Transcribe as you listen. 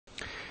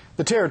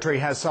The Territory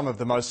has some of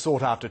the most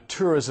sought-after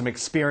tourism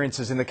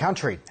experiences in the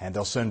country, and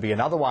there'll soon be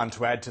another one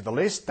to add to the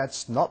list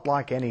that's not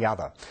like any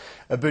other.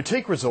 A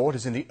boutique resort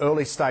is in the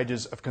early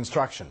stages of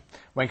construction.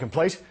 When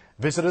complete,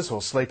 visitors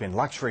will sleep in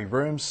luxury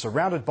rooms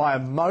surrounded by a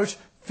moat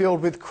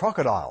filled with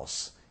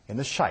crocodiles in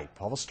the shape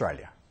of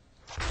Australia.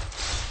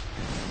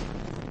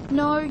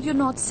 No, you're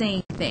not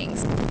seeing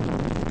things.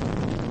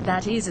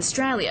 That is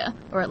Australia,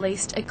 or at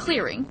least a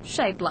clearing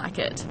shaped like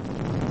it.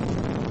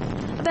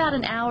 About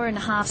an hour and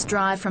a half's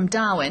drive from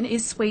Darwin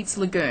is Sweets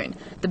Lagoon,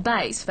 the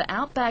base for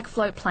Outback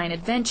floatplane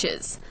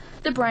adventures.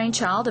 The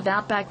brainchild of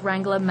Outback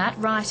wrangler Matt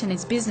Wright and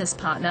his business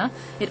partner,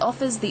 it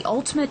offers the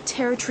ultimate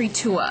Territory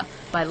tour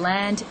by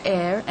land,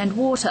 air and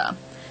water.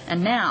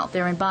 And now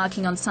they're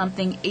embarking on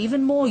something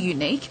even more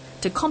unique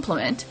to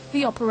complement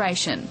the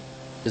operation.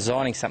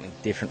 Designing something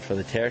different for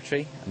the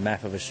Territory, a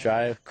map of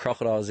Australia,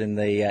 crocodiles in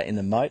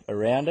the moat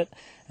around it,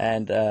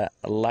 and a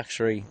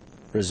luxury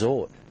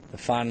resort. The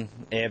fun,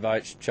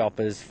 airboats,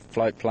 choppers,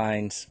 float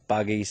planes,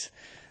 buggies,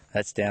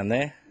 that's down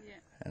there,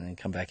 and then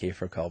come back here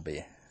for a cold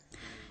beer.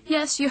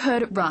 Yes, you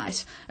heard it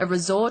right. A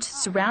resort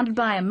surrounded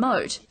by a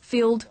moat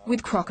filled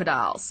with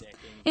crocodiles.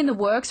 In the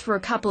works for a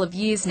couple of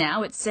years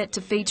now, it's set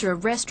to feature a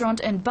restaurant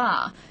and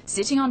bar,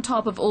 sitting on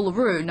top of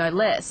Uluru, no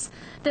less.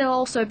 There'll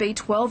also be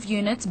 12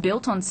 units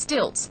built on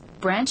stilts,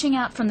 branching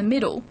out from the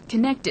middle,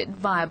 connected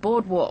via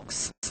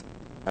boardwalks.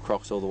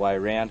 Crocs all the way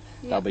around.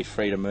 They'll be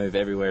free to move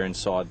everywhere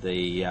inside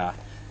the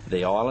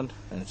island,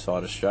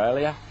 inside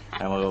Australia.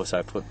 And we'll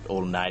also put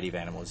all native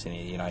animals in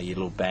here, you know, your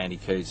little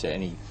bandicoots,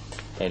 any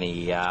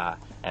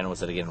animals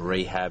that are getting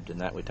rehabbed and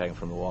that we take them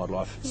from the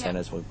wildlife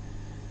centres. We'll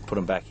put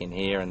them back in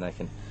here and they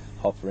can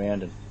hop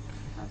around and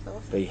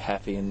be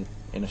happy in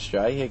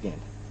Australia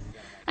again.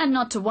 And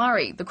not to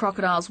worry, the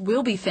crocodiles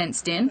will be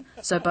fenced in,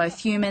 so both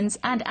humans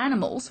and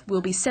animals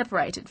will be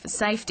separated for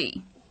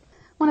safety.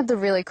 One of the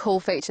really cool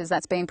features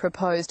that's been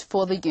proposed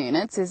for the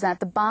units is that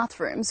the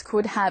bathrooms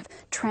could have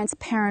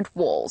transparent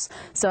walls.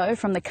 So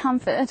from the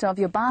comfort of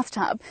your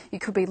bathtub, you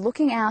could be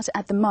looking out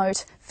at the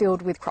moat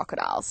filled with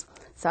crocodiles.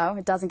 So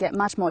it doesn't get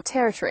much more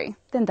Territory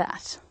than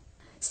that.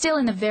 Still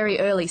in the very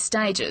early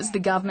stages, the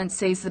government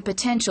sees the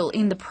potential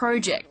in the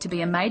project to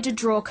be a major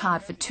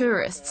drawcard for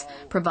tourists,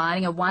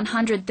 providing a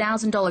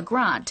 $100,000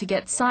 grant to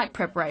get site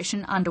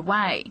preparation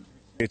underway.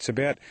 It's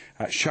about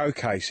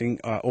showcasing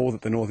all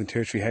that the Northern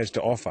Territory has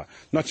to offer,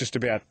 not just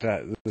about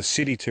the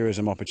city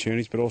tourism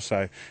opportunities, but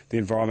also the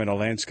environmental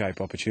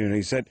landscape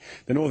opportunities that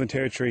the Northern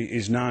Territory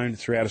is known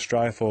throughout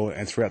Australia for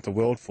and throughout the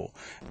world for.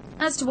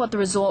 As to what the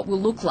resort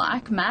will look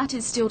like, Matt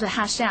is still to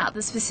hash out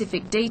the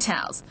specific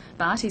details,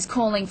 but he's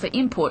calling for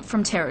input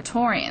from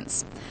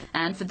Territorians.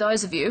 And for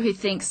those of you who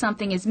think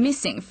something is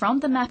missing from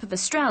the map of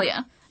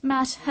Australia,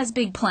 Matt has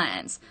big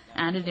plans,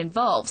 and it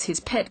involves his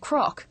pet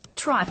croc,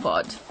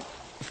 Tripod.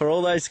 For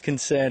all those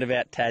concerned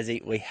about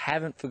Tassie, we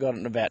haven't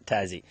forgotten about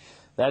Tassie.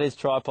 That is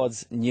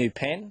Tripod's new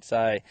pen,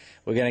 so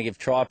we're going to give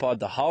Tripod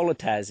the whole of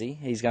Tassie.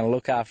 He's going to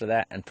look after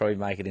that and probably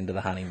make it into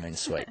the honeymoon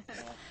suite.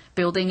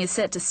 Building is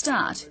set to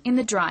start in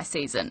the dry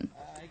season.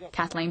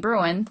 Kathleen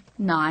Bruin,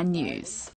 9 News.